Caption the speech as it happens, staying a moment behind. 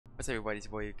What's up everybody, it's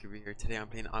your boy Kubi here. Today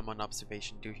I'm on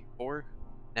Observation Duty 4.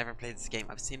 Never played this game.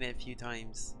 I've seen it a few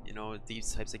times, you know,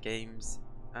 these types of games.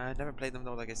 Never played them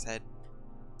though, like I said.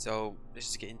 So let's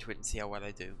just get into it and see how well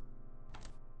I do.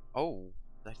 Oh,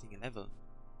 selecting a level.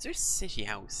 Is there a city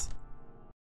house?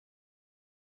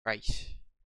 Right. So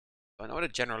I know the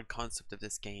general concept of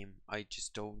this game. I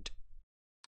just don't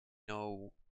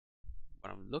know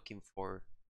what I'm looking for.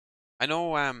 I know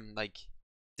like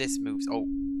this moves. Oh,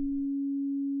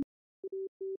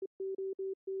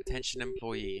 attention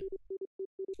employee.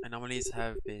 Anomalies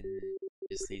have been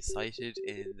previously cited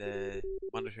in the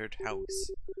monitored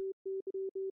house.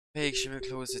 Pay extremely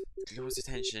close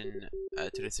attention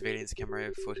to the surveillance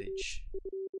camera footage.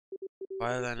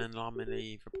 File an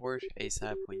anomaly report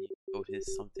ASAP when you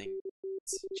notice something's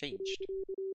changed.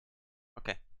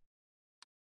 Okay.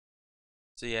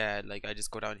 So yeah, like I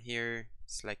just go down here,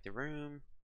 select the room,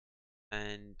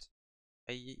 and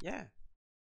yeah.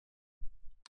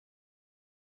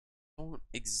 Don't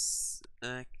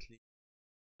exactly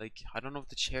like I don't know if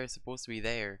the chair is supposed to be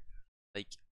there. Like,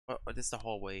 what is the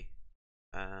hallway?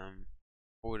 What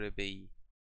would it be?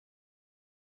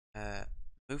 Uh,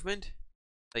 movement?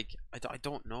 Like, I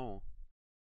don't know.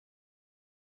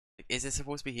 Like, is it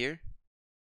supposed to be here?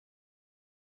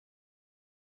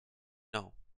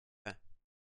 No. Okay.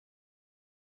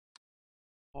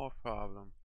 No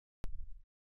problem.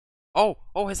 Oh,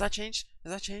 has that changed?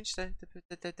 Has that changed?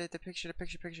 The picture,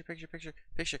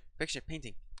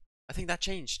 painting. I think that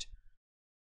changed.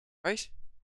 Right?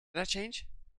 Did that change?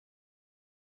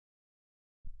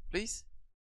 Please?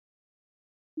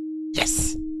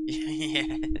 Yes!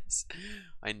 Yes!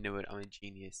 I knew it. I'm a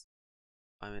genius.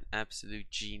 I'm an absolute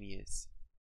genius.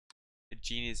 A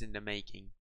genius in the making.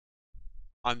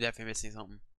 I'm definitely missing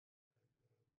something.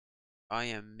 I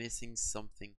am missing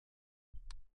something.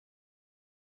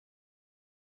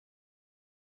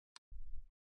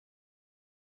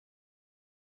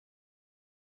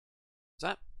 Is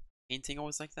that painting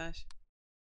always like that?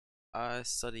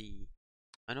 Study.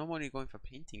 I know I'm only going for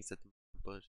paintings at the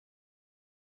moment,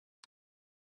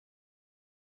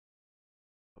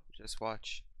 but just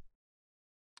watch.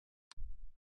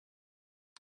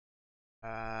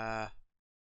 Uh,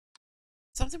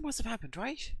 Something must have happened,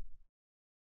 right?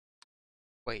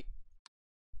 Wait.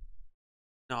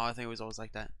 No, I think it was always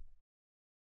like that.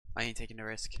 I ain't taking the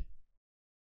risk.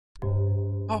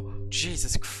 Oh,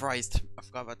 Jesus Christ. I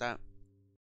forgot about that.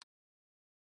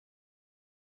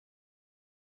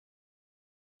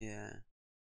 Yeah.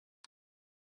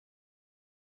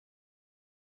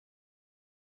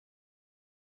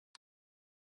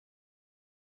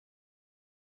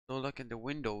 Don't look in the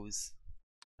windows.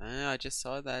 I just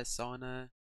saw that sauna.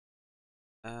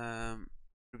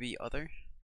 Would be other,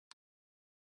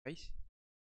 right?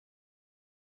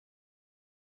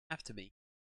 Have to be.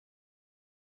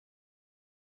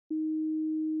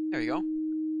 There we go.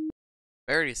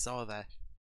 Barely saw that.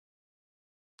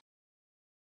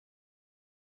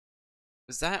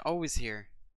 Was that always here?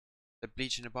 The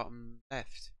bleach in the bottom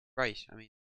left. Right, I mean,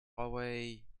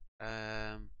 hallway,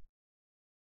 um,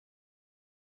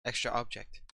 extra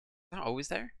object. Is that always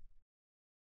there?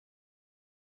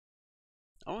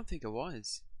 I don't think it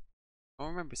was. I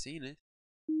don't remember seeing it.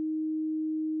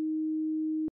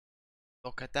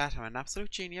 Look at that, I'm an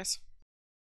absolute genius.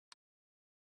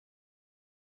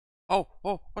 Oh,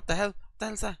 what the hell? What the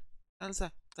hell's that? What the hell's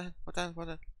that? What the hell? What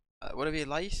the hell? Would it be a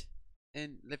light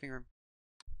in living room?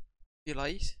 Be a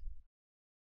light?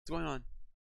 What's going on?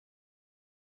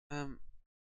 I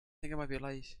think it might be a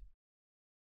light.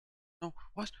 No,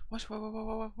 what is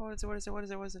it? What is it? What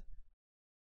is it? What is it?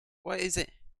 What is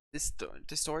it?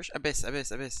 Distortion? Abyss.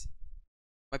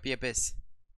 Might be abyss.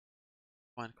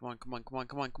 Come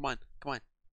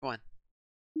on.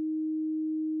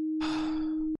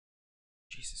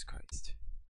 Jesus Christ.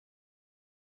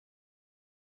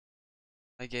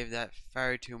 I gave that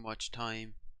far too much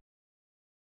time.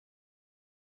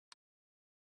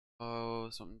 Oh,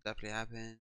 something definitely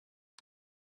happened.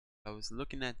 I was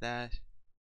looking at that.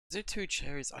 Is there two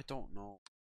chairs? I don't know.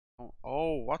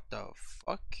 Oh, what the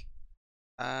fuck?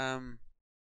 Um,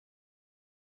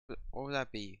 what would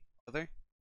that be? Other?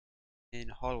 In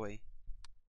hallway.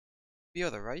 The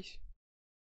other, right?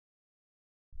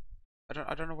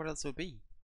 I don't know what else it would be.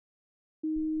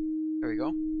 There we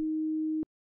go.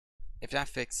 If that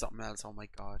fixed something else, oh my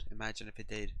god, imagine if it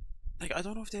did. Like, I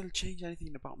don't know if they'll change anything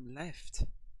in the bottom left.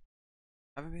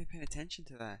 I haven't been paying attention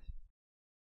to that.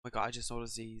 Oh my god, I just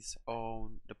noticed these. Oh,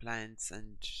 the plants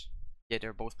and... Yeah,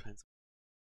 they're both plants.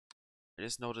 I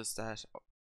just noticed that... Oh,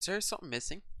 is there something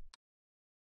missing?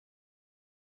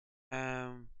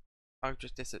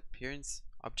 Object disappearance?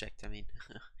 Object, I mean.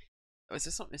 Is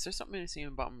there something missing in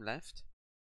the bottom left?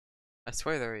 I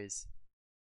swear there is.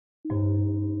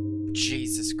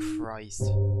 Jesus Christ.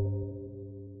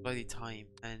 Bloody time.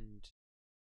 And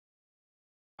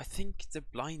I think the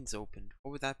blind's opened.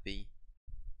 What would that be?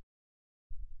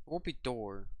 It won't be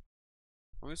door.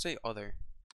 I'm gonna say other.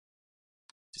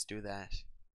 Just do that.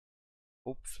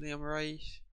 Hopefully I'm right.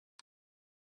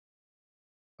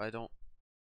 I don't.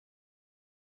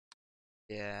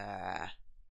 Yeah.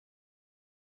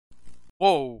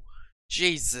 Whoa!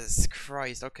 Jesus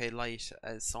Christ. Okay, light.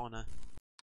 Sauna.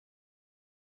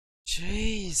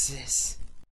 Jesus.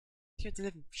 You scared the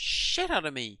living shit out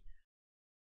of me.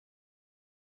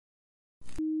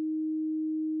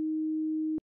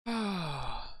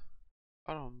 God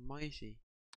almighty.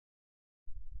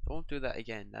 Don't do that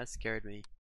again. That scared me.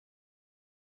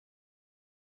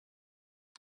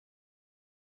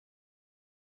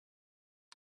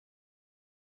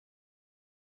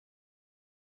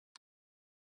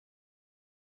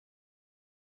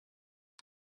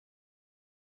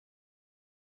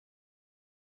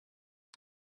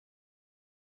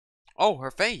 Oh,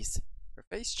 her face! Her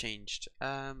face changed.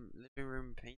 Living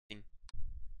room painting.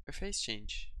 Her face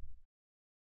changed.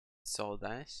 Saw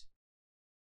that.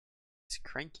 It's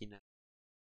cranky now.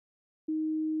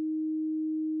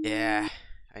 Yeah,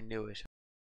 I knew it.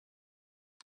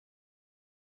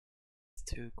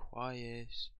 It's too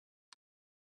quiet.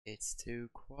 It's too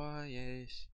quiet.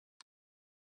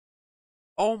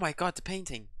 Oh my god, the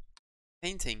painting!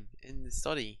 Painting in the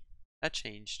study. That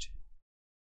changed.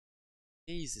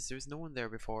 Jesus, there was no one there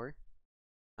before.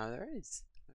 Now there is.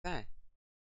 Like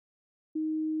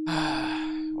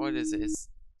that. What is it? It's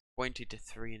 20 to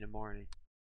 3 in the morning.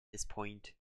 This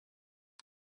point.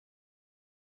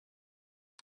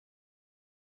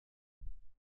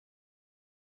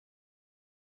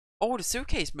 Oh, the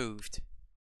suitcase moved.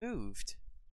 Moved.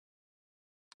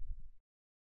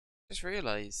 Just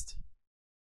realized.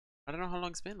 I don't know how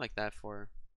long it's been like that for.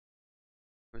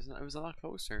 It was a lot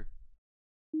closer.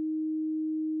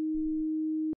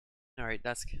 Alright,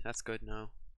 that's good now.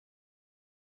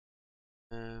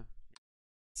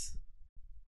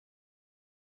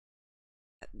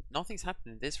 Nothing's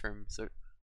happened in this room, so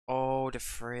oh, the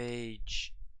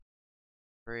fridge.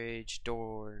 Fridge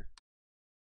door.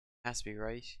 Has to be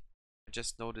right. I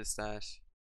just noticed that.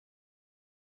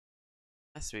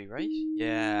 Has to be right?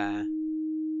 Yeah.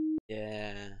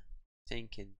 Yeah.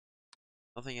 Thinking.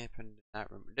 Nothing happened in that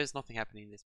room. There's nothing happening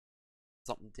in this.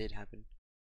 Something did happen.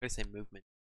 I'm gonna say movement.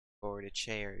 Or the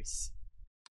chairs.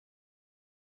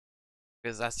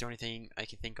 Because that's the only thing I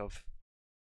can think of.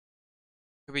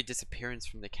 Could be disappearance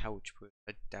from the couch, but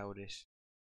I doubt it.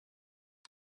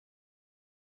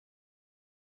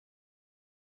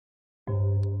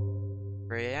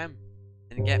 3 AM.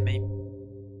 Didn't get me.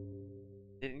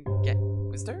 Didn't get.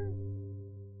 Was there?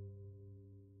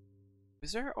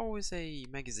 Was there always a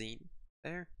magazine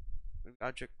there?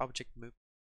 Object move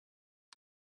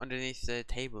underneath the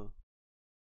table.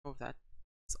 Oh, that's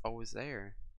always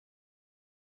there.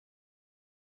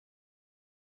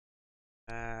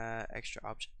 Extra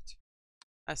object.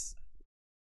 That's.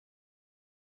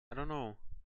 I don't know.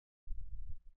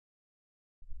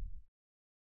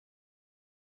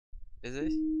 Is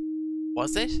it?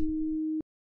 Was it?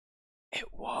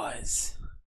 It was.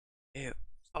 It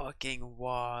fucking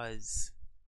was.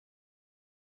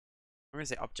 I'm gonna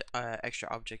say object. Extra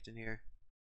object in here.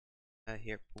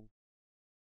 Here. Boom.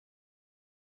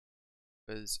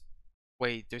 Because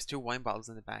wait, there's 2 wine bottles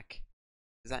in the back.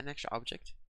 Is that an extra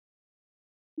object?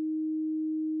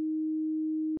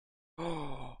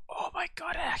 Oh my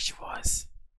god, it actually was.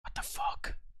 What the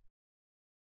fuck?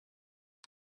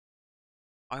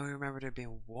 I remember there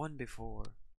being 1 before.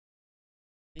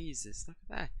 Jesus, look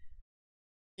at that.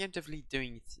 Preemptively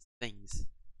doing things.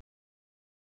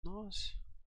 Not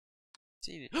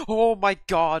seeing it. Oh my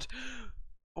god!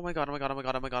 Oh my god, oh my god, oh my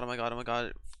god, oh my god, oh my god, oh my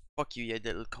god. Fuck you, you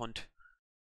little cunt.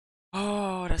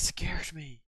 Oh, that scared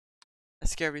me. That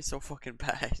scared me so fucking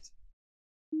bad.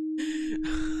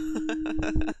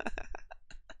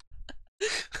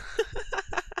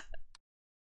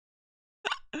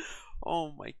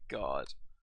 Oh my god.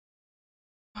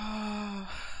 Oh,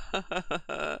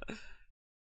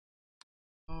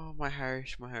 my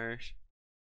heart, my heart.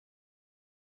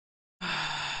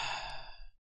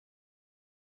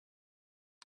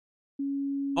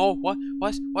 Oh, what?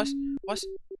 What? What? What?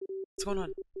 What's going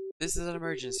on? This is an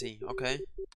emergency, okay?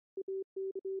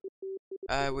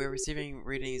 We're receiving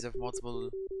readings of multiple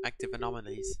active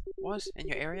anomalies. What? In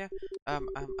your area? I'm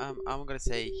gonna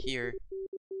say here.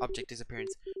 Object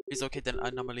disappearance. Please locate the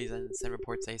anomalies and send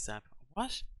reports ASAP.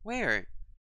 What? Where?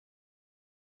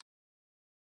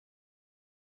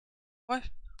 What?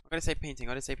 I'm gonna say painting.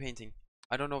 I'm gonna say painting.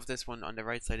 I don't know if this one on the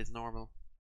right side is normal.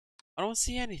 I don't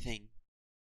see anything.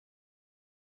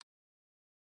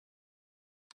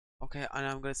 Okay, and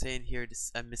I'm gonna say in here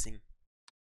this I'm missing.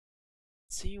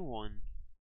 See one.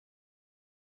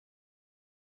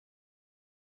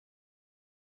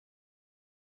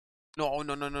 No,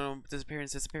 no, no, no, no.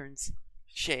 Disappearance, disappearance.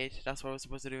 Shit, that's what I was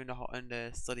supposed to do in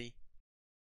the study.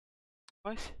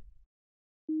 What?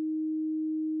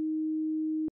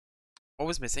 What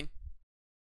was missing?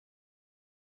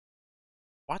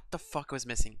 What the fuck was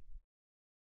missing?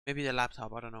 Maybe the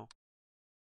laptop. I don't know.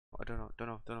 I don't know. Don't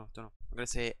know. Don't know. Don't know. I'm gonna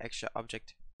say extra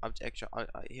object. Extra.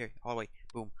 Here. Hallway.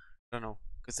 Boom. I don't know.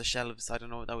 Cause the shelves. I don't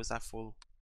know. That was that full.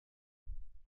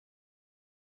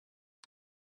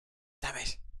 Damn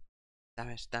it. Damn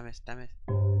it. Damn it. Damn it.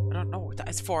 I don't know.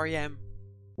 It's 4 a.m.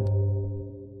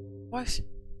 What?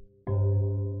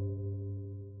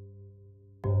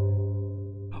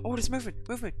 Oh, there's movement.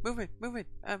 Movement. Movement. Movement.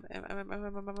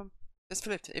 It's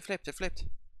flipped. It flipped. It flipped.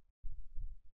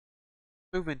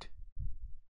 Movement.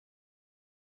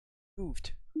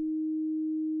 Moved.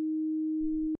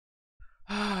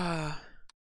 I'm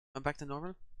back to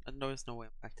normal? No, there's no way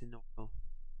I'm back to normal.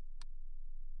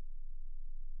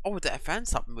 Oh, the fan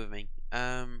stopped moving.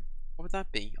 What would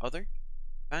that be? Other?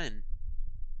 Fan.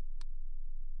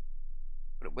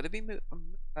 Would it be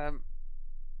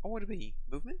what would it be?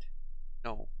 Movement?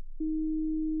 No.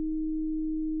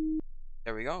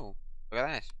 There we go. Look at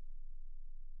that.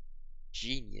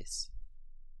 Genius.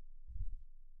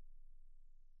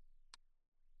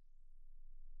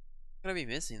 What could I be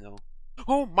missing though?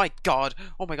 Oh my god!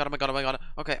 Oh my god, oh my god, oh my god.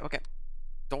 Okay, okay.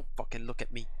 Don't fucking look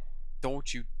at me.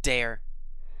 Don't you dare.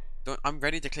 Don't I'm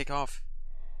ready to click off.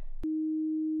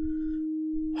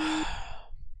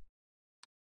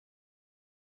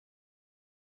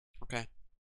 Okay.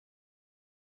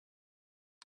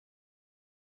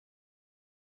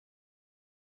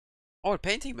 Oh, the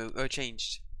painting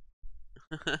changed.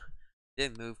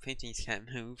 Didn't move. Paintings can't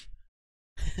move.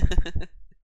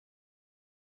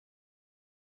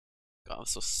 God, I'm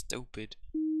so stupid.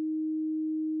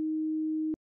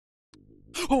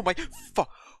 Oh my fuck!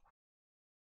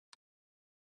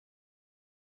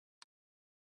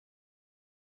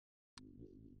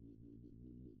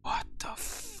 What the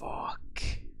fuck?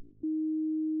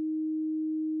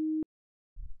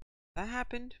 That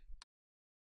happened?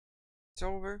 It's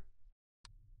over?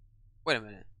 Wait a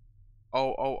minute.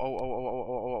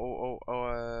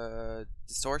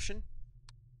 Distortion?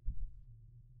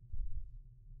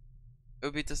 It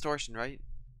would be distortion, right?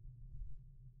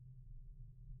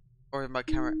 Or my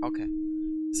camera. Okay.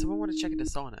 Someone want to check the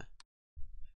sauna.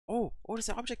 Oh, there's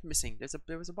an object missing.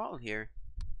 There was a bottle here.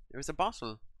 There was a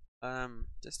bottle.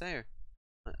 Just there.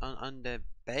 On the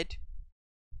bed,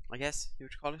 I guess you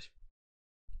would call it.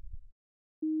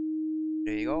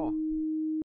 There you go.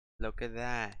 Look at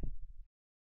that.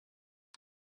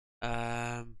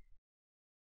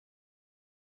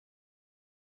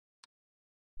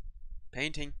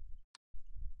 Painting.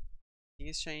 Thing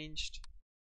has changed.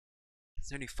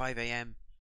 It's only 5 a.m.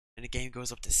 and the game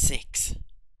goes up to 6.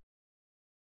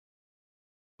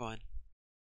 Go on.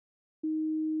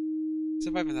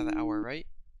 Survive another hour, right?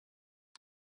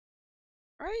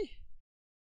 Right?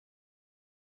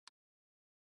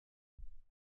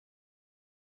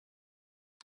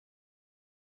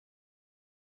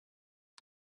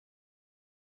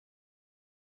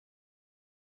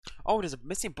 Oh, there's a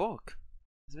missing book.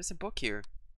 There's a missing book here.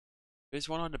 There's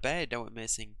one on the bed that went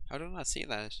missing. How did I not see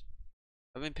that?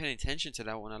 I've been paying attention to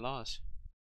that one a lot.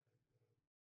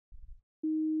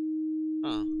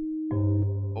 Huh.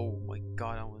 Oh my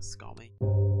god, that almost got me.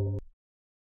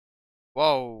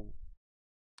 Whoa.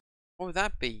 What would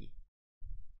that be?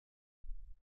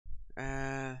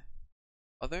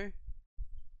 Other?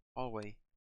 Hallway.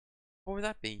 What would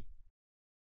that be?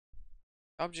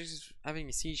 Object is having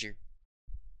a seizure.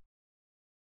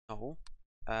 No.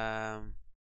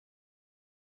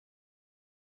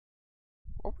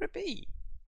 What would it be?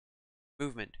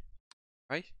 Movement.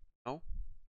 Right? No? What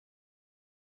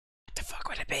the fuck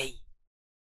would it be?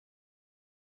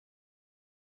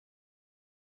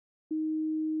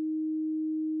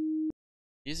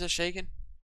 You still shaking?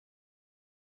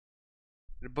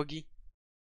 The buggy?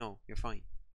 No, you're fine.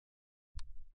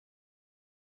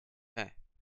 Okay.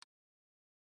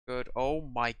 Good. Oh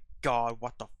my god,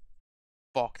 what the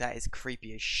fuck? That is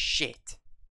creepy as shit.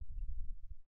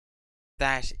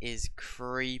 That is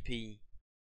creepy.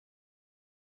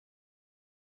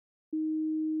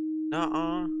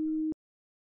 Nuh-uh.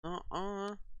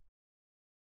 Nuh-uh.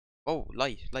 Oh,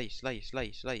 light. Where's the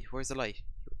light?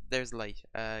 There's the light.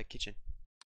 Kitchen.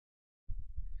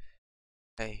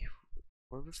 Hey,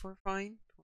 We're fine.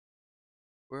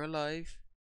 We're alive.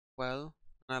 Well,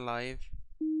 and alive.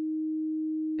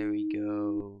 There we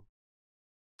go.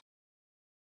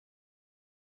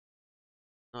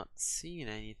 Not seeing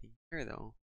anything here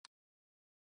though.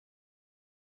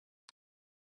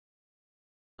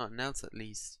 Nothing else at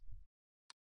least.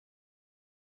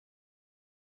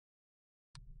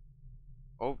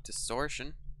 Oh,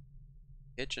 distortion.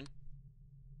 Kitchen.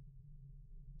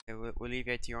 Okay, we'll leave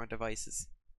you to your own devices.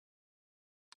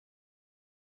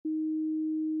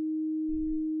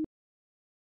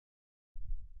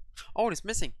 Oh, it's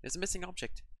missing. There's a missing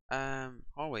object.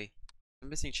 Hallway. A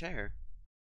missing chair.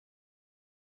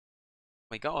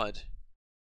 Oh my god.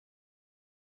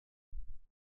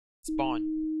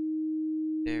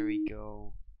 Spawn. There we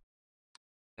go.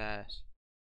 That.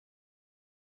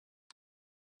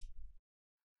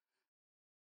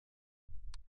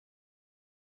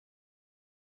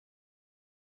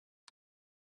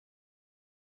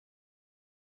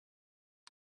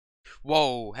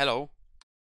 Whoa, hello.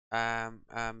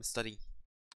 Study.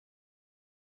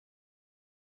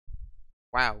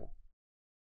 Wow.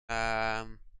 Right.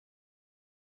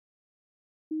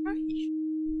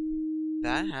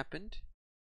 That happened.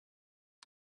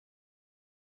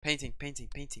 Painting, painting,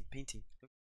 painting, painting.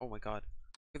 Look. Oh my god.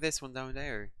 Look at this one down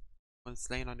there. One's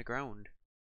laying on the ground.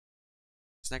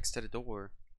 It's next to the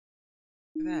door.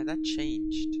 Look at that, that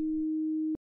changed.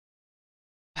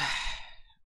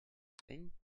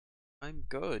 Thing. I'm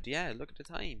good. Yeah, look at the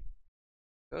time.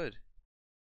 Good.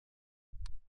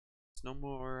 There's no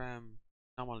more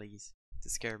anomalies to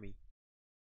scare me.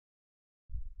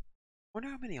 Wonder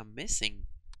how many I'm missing.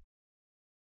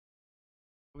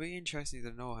 It'll be interesting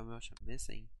to know how much I'm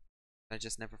missing. I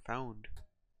just never found.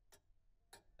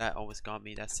 That always got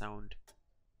me, that sound.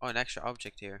 Oh, an extra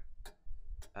object here.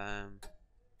 I'm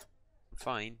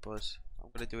fine, but I'm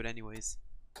gonna do it anyways.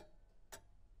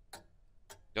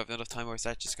 Do I have enough time or is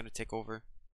that just gonna take over?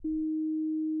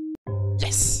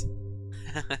 Yes!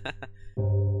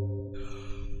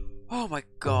 Oh my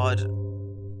god.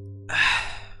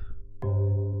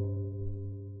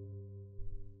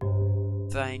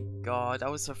 Thank god, that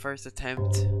was the first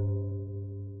attempt.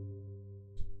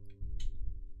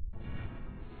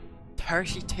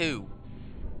 32.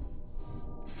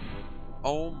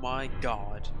 Oh my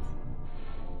god.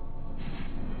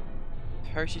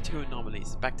 32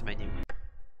 anomalies. Back to menu.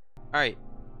 Alright.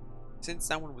 Since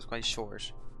that one was quite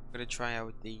short, I'm gonna try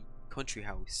out the country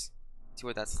house. See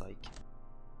what that's like.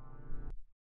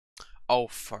 Oh,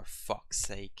 for fuck's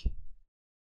sake.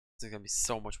 This is gonna be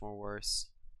so much more worse.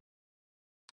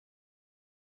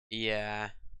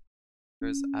 Yeah.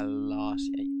 There's a lot.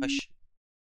 Hush.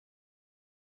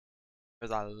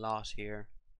 There's a lot here.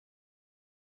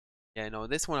 Yeah, no,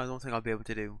 this one I don't think I'll be able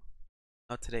to do.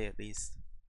 Not today, at least.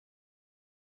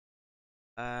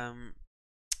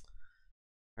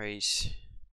 Right.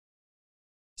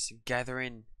 Just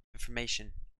gathering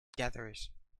information. Gather it.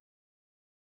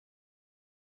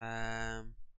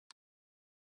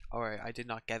 Alright, I did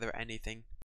not gather anything.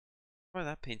 What is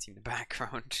that painting in the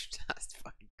background? That's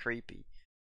fucking creepy.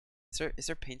 Is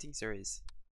there paintings? There is.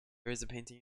 There is a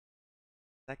painting.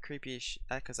 That creepy as shit.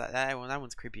 Because that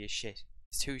one's creepy as shit.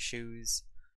 It's two shoes.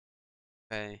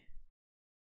 Okay.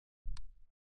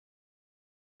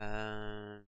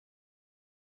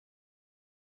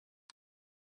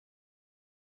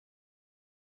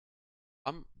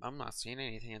 I'm not seeing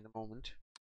anything at the moment.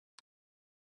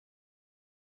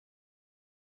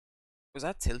 Was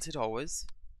that tilted always?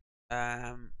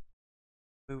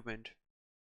 Movement.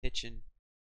 Kitchen.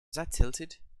 Was that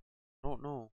tilted? I don't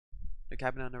know. The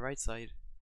cabinet on the right side.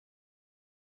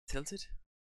 Tilted?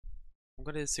 I'm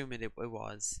gonna assume it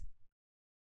was.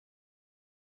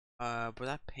 But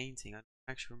that painting, I don't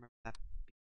actually remember that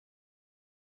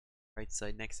right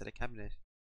side next to the cabinet.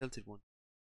 Tilted one.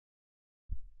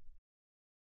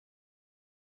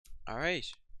 Alright.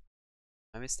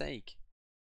 My mistake.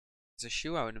 There's a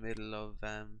shoe out in the middle of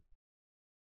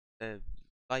the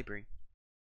library.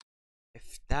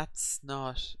 If that's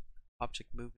not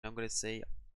object movement, I'm gonna say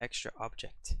extra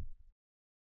object.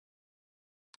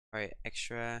 Alright,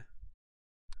 extra.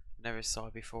 Never saw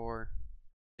it before.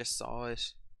 Just saw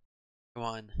it. Come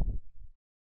on.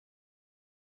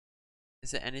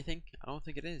 Is it anything? I don't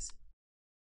think it is.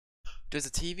 There's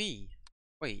a TV.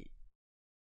 Wait.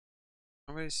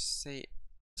 I'm gonna say,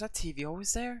 is that TV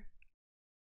always there?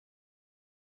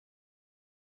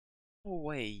 No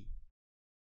way.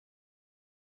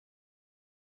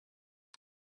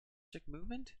 Object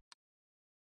movement?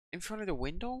 In front of the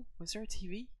window? Was there a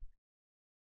TV?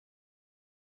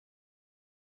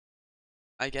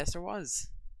 I guess there was.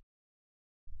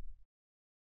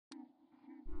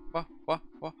 What?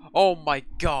 Oh my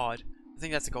god! I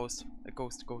think that's a ghost. A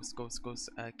ghost.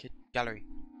 Kid gallery.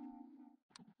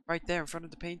 Right there in front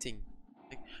of the painting.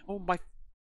 Like, oh my.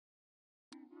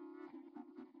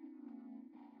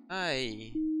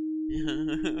 Hi.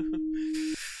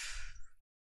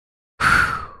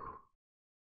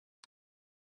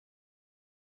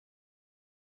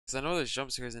 Because I know there's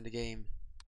jump scares in the game.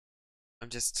 I'm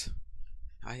just.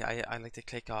 I like to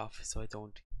click off so I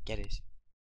don't get it.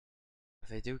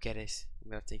 If I do get it, I'm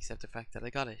gonna have to accept the fact that I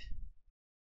got it.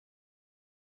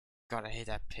 God, I hate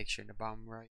that picture in the bottom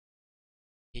right.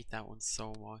 I hate that one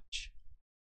so much.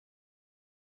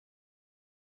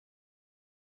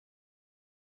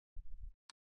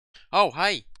 Oh,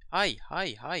 hi!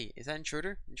 Hi! Is that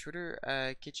Intruder?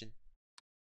 Intruder, kitchen.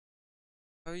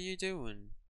 How are you doing?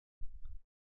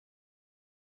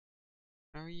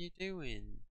 How are you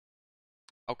doing?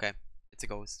 Okay, it's a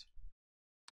ghost.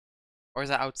 Or is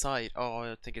that outside? Oh,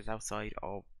 I think it's outside.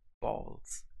 Oh,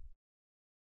 balls.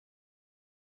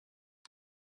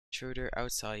 Intruder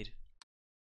outside.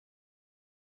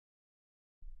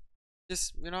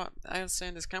 Just, you know, I'll stay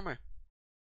in this camera.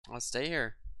 I'll stay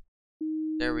here.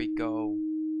 There we go.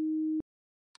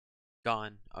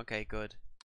 Gone. Okay, good.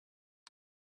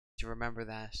 To remember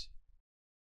that.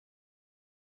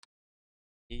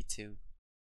 Me too.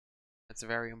 That's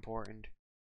very important.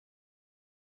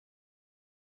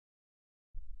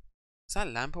 Is that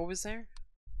lamp always there?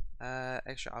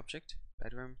 Extra object?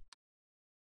 Bedroom?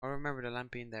 I don't remember the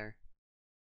lamp being there.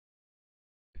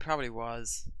 It probably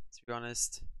was, to be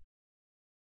honest.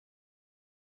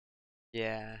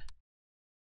 Yeah.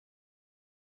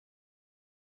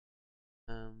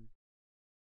 Um.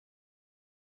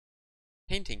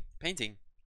 Painting.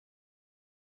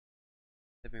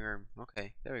 Living room.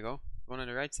 Okay, there we go. One on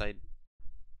the right side.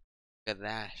 Look at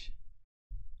that.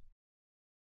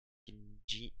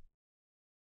 G.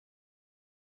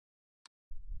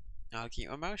 I'll keep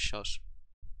my mouth shut.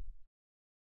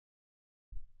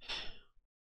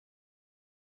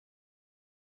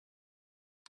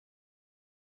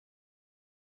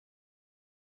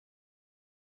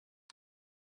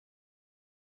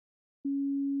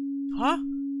 Huh?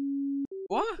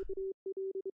 What?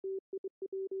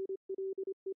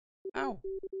 Ow.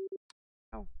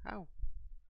 Ow.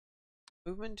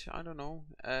 Movement? I don't know.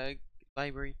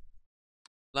 Library.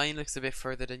 Line looks a bit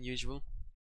further than usual.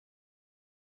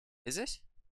 Is it?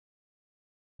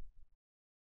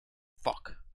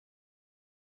 Fuck.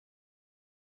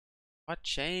 What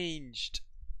changed?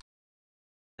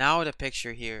 Now the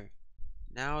picture here.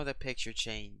 Now the picture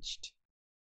changed.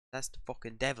 That's the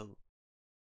fucking devil.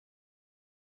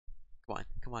 Come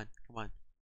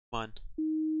on.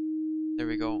 There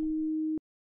we go.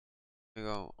 There we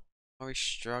go. Are we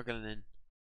struggling?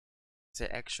 Is it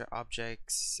extra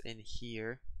objects in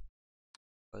here?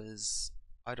 Because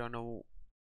I don't know.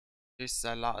 There's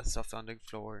a lot of stuff on the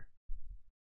floor.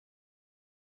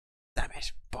 Damn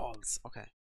it, balls. Okay.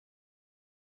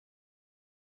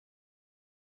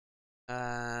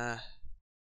 Uh,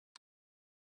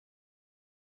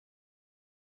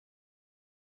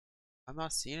 I'm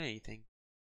not seeing anything.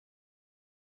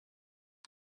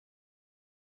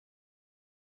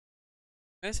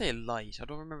 I'm gonna say light. I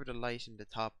don't remember the light in the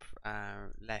top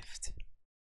left.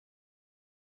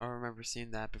 I don't remember seeing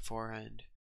that beforehand.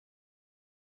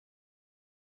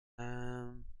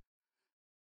 Um,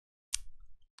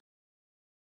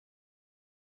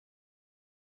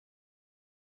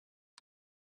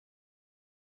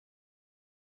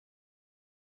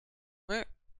 where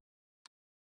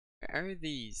are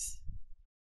these?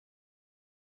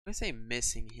 I'm gonna say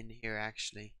missing in here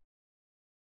actually,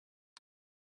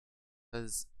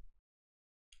 because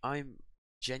I'm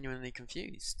genuinely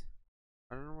confused.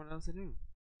 I don't know what else to do.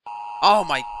 Oh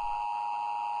my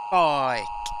god!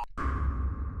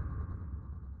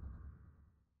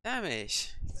 Damn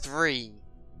it! 3.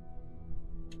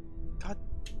 God,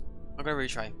 I'm gonna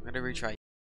retry.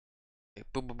 Okay,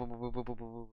 boom, boom, boom, boom, boom, boom, boom,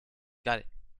 boom. Got it.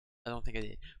 I don't think I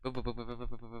did. Boom, boom, boom, boom, boom, boom,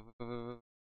 boom, boom, boom, boom.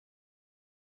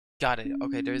 Got it.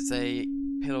 Okay, there's a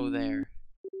pillow there.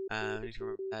 I need to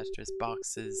remember that. There's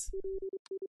boxes.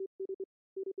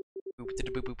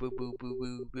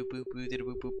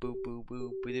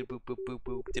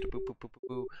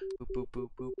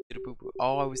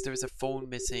 Oh, there was a phone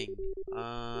missing.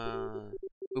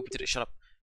 Shut up.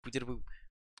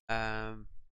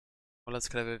 What else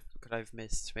could I've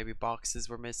missed? Maybe boxes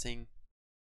were missing.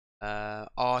 Oh,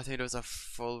 I think there was a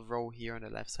full row here on the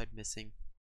left side missing.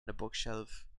 The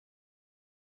bookshelf.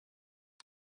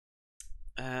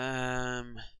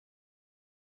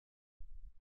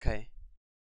 Okay.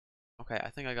 Okay, I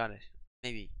think I got it.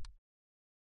 Maybe.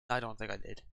 I don't think I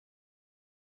did.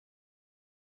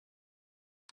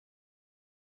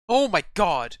 Oh my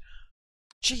god!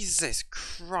 Jesus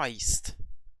Christ!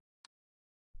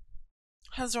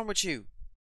 How's wrong with you?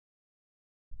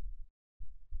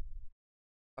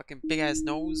 Fucking big ass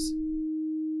nose.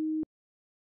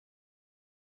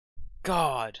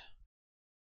 God.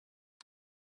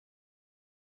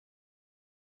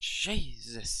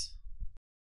 Jesus.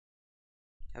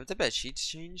 Have the bed sheets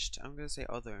changed? I'm gonna say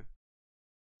other.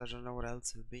 I don't know what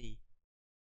else it would be.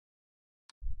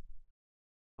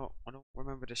 Oh, I don't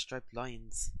remember the striped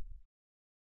lines.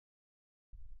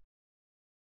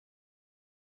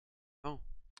 Oh,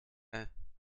 okay.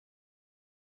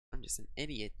 I'm just an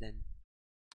idiot then.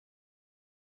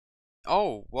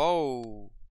 Oh,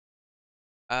 whoa.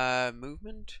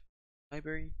 Movement?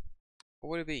 Library? What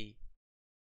would it be?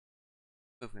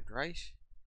 Movement, right?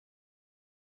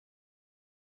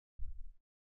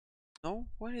 No?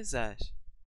 What is that?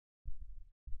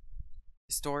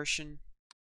 Distortion?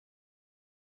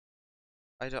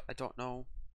 I don't know.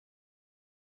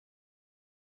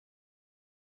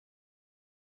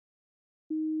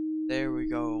 There we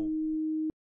go.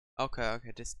 Okay,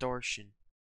 distortion.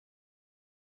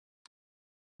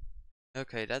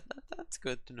 Okay, that's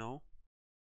good to know.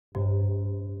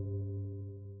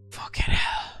 Fucking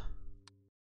hell.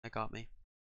 That got me.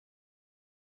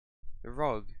 The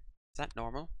rug. Is that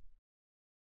normal?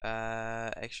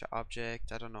 Extra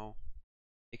object, I don't know.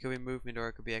 It could be movement or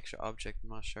it could be extra object, I'm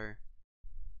not sure.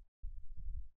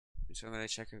 So I'm gonna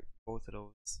check out both of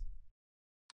those.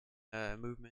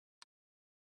 Movement.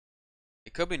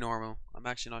 It could be normal, I'm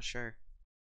actually not sure.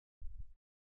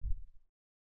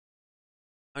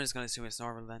 I'm just gonna assume it's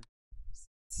normal then.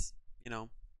 It's, you know,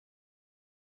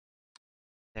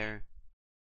 there.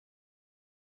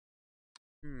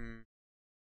 Hmm.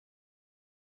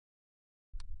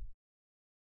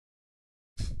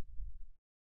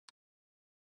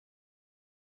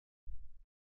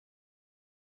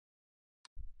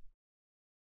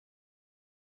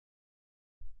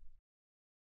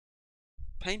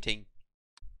 Painting.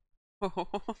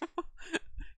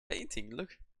 Painting, look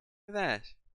at that.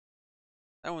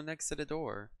 That one next to the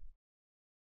door.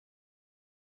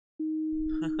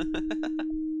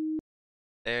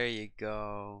 There you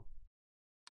go.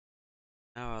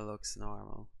 Now it looks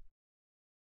normal.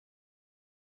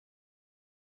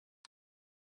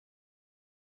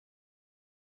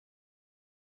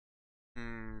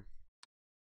 Hmm.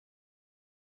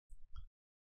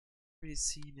 Really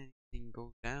seen anything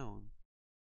go down?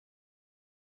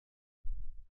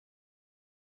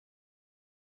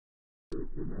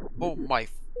 Oh my.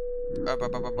 Shut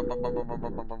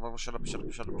up, shut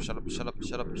up, shut up, shut up, shut up,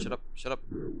 shut up, shut up, shut up.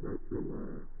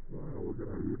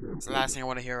 It's the last thing I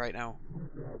want to hear right now.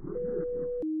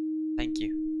 Thank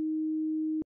you.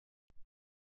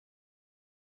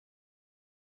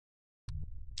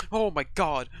 Oh my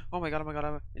god! Oh my god, oh my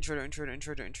god, intruder, intruder,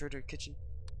 intruder, intruder, kitchen.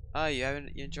 Ah, you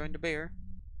enjoying the beer?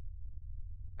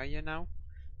 Are you now?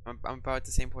 I'm about at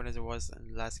the same point as it was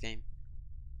in the last game.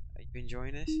 Are you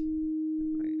enjoying it?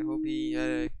 I hope he had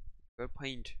a good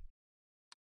pint.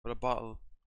 With a bottle.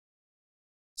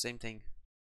 Same thing.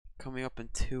 Coming up in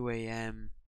 2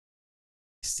 a.m.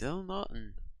 Still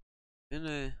nothing. Been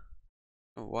a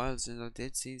while since I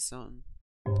did see something.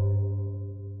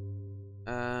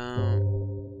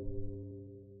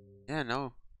 Yeah,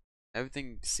 no.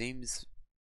 Everything seems.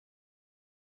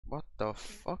 What the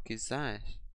fuck is that?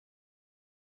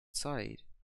 Side.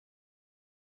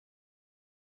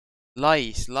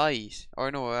 Light.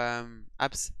 Or no,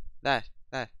 that.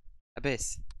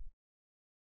 Abyss.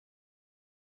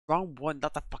 Wrong one,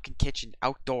 not the fucking kitchen.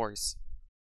 Outdoors.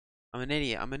 I'm an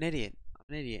idiot. I'm an idiot. I'm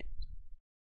an idiot.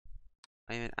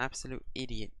 I am an absolute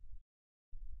idiot.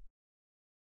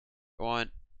 Go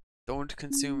on. Don't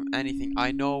consume anything.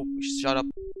 I know. Shut up.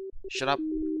 Shut up.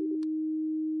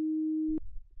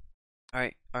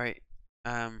 Alright.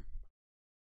 Um.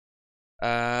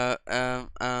 Uh. Um.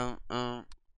 Um. Um.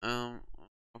 Um.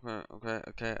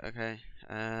 Okay.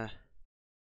 I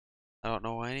don't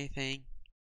know anything.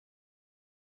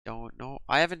 Don't know.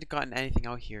 I haven't gotten anything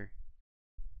out here.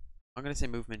 I'm gonna say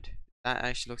movement. That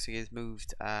actually looks like it's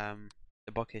moved.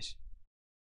 The bucket.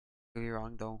 Could be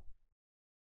wrong though.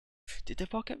 Did the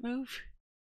bucket move?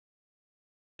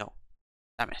 No.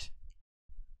 Damn it.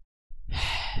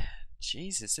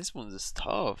 Jesus, this one's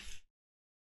tough.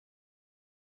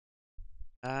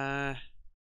 Uh.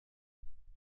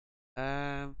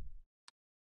 Um.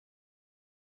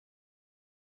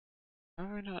 How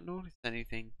have I not noticed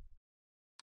anything?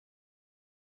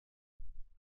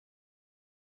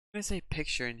 I'm gonna say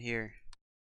picture in here.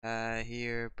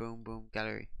 Here, boom,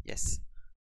 gallery. Yes.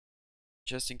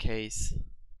 Just in case.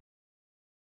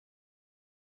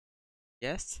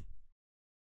 Yes?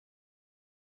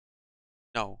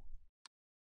 No.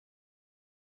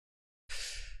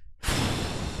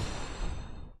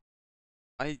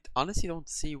 I honestly don't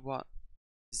see what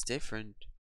is different.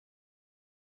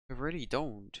 I really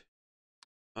don't.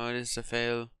 Oh, this is a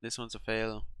fail. This one's a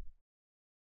fail.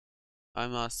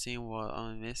 I'm not seeing what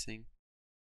I'm missing.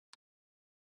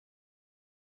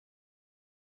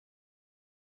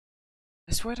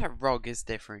 I swear that rug is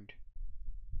different.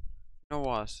 You know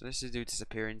what? Let's just do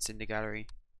disappearance in the gallery.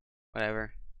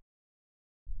 Whatever.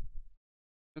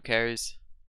 Who cares?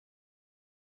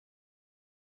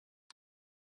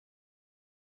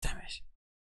 Damn it.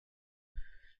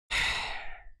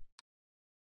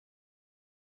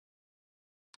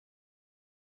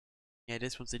 Yeah,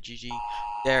 this one's a GG.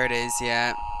 There it is,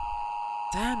 yeah.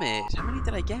 Damn it. How many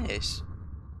did I get?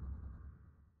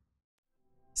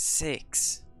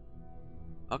 6.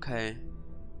 Okay.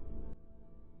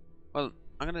 Well,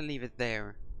 I'm gonna leave it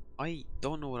there. I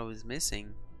don't know what I was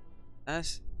missing.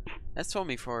 That's told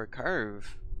me for a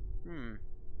curve. Hmm.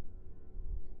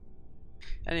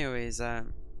 Anyways,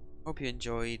 hope you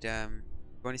enjoyed. If you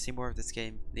want to see more of this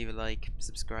game, leave a like,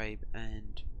 subscribe,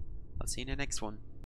 and I'll see you in the next one.